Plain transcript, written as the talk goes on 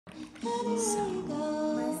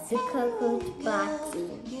What's the cockroach body?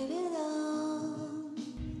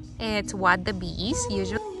 It's what the bees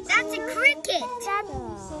usually... That's a cricket!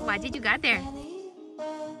 What did you got there?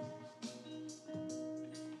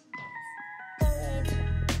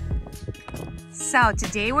 So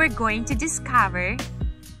today we're going to discover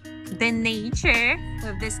the nature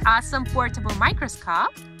with this awesome portable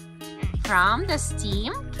microscope from the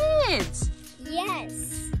TheSTEMKids.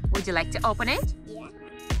 Yes. Would you like to open it? Yeah.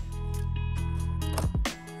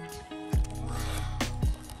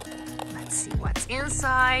 Let's see what's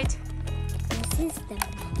inside. This is the...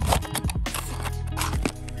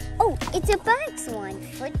 Oh, it's a bugs one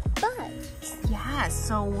for bugs. Yeah,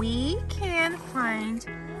 so we can find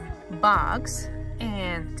bugs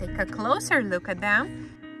and take a closer look at them.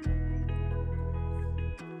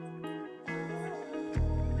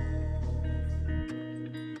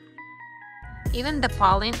 Even the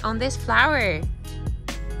pollen on this flower.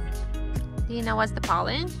 Do you know what's the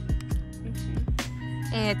pollen?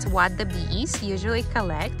 It's what the bees usually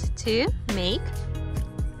collect to make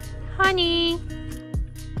honey.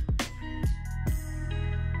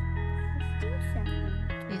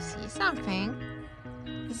 You see something?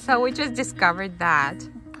 So we just discovered that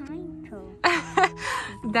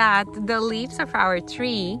that the leaves of our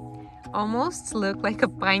tree almost look like a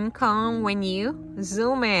pine cone when you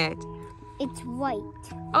zoom it. It's white.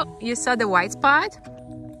 Oh, you saw the white spot?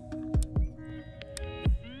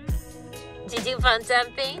 Did you find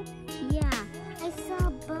something? Yeah, I saw a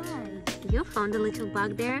bug. You found a little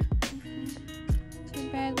bug there? Too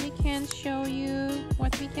bad we can't show you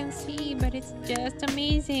what we can see, but it's just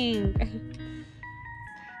amazing.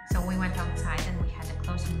 So we went outside and we had a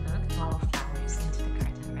closer look to all flowers into the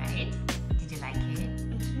garden, right? Did you like it?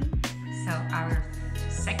 So our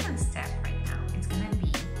second step right now is gonna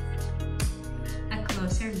be a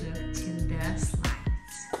closer look to the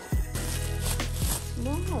slides.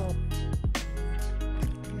 Whoa.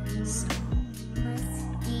 So,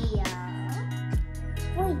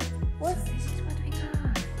 wait, what's this is what we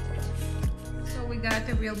got. So we got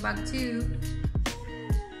a real bug too.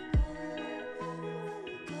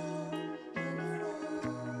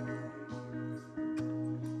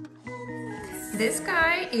 This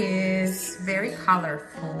guy is very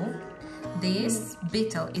colorful. This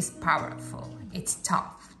beetle is powerful. It's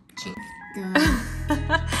tough.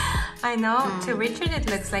 I know, to Richard it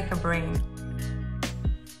looks like a brain.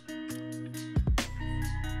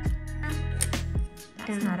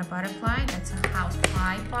 That's not a butterfly, that's a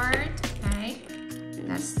housefly part, okay?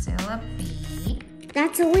 That's still a bee.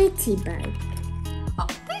 That's a witchy bug. Oh,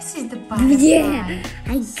 this is the butterfly. Yeah,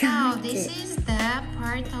 I got So this is the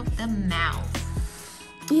part of the mouth.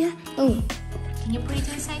 Yeah. Oh. Can you put it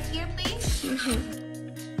inside here, please? Do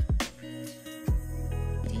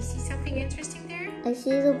you see something interesting there? I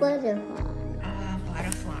see the butterfly.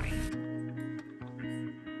 Butterfly.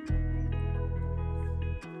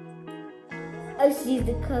 I see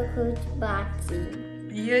the cockroach body.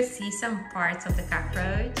 You see some parts of the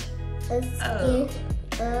cockroach? Of the...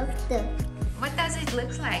 What does it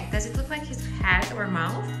look like? Does it look like his head or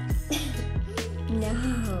mouth?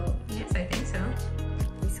 No. Yes, I think so.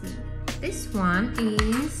 This one. This one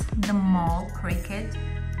is the mole cricket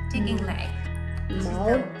digging leg.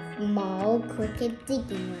 Mole cricket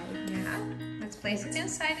digging leg. Yeah. Let's place it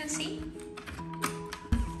inside and see.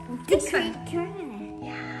 This one. one.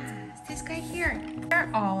 Yeah, this guy here. These are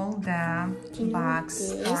all the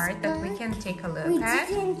bugs part that we can take a look at.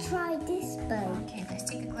 We didn't try this bug. Okay, let's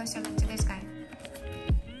take a closer look to this guy.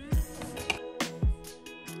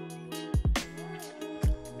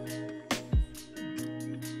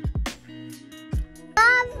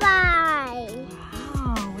 Butterfly.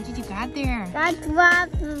 Wow, what did you got there? That's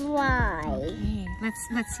butterfly. Okay,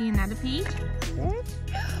 let's see another page.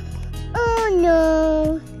 Oh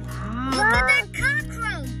no. Wow. What a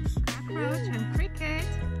cockroach. Cockroach and cricket.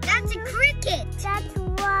 That's a cricket. That's a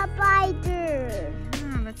spider.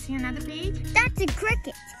 Let's see another page. That's a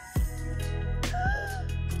cricket.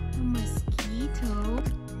 A mosquito.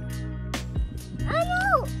 I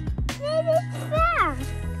know. Maybe it's fast.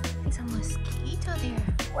 It's a mosquito there.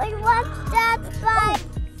 Wait, what's that by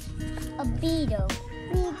a beetle?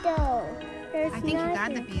 Beetle. There's I think you got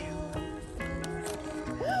the beetle.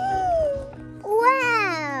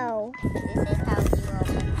 Wow. This is how you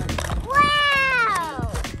open them. Wow.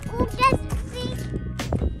 Look at see.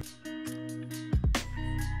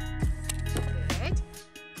 Good.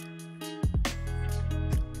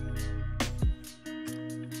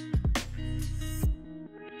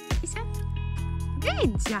 Lisa?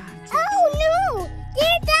 Good job. Oh no!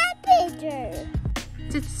 There's that picture.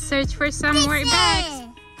 Let's search for some more bags.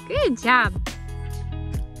 Good job.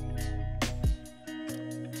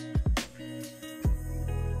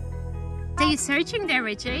 What are you searching there,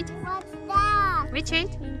 Richard? What's that? Richard,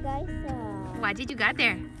 You guys what did you got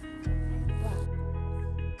there?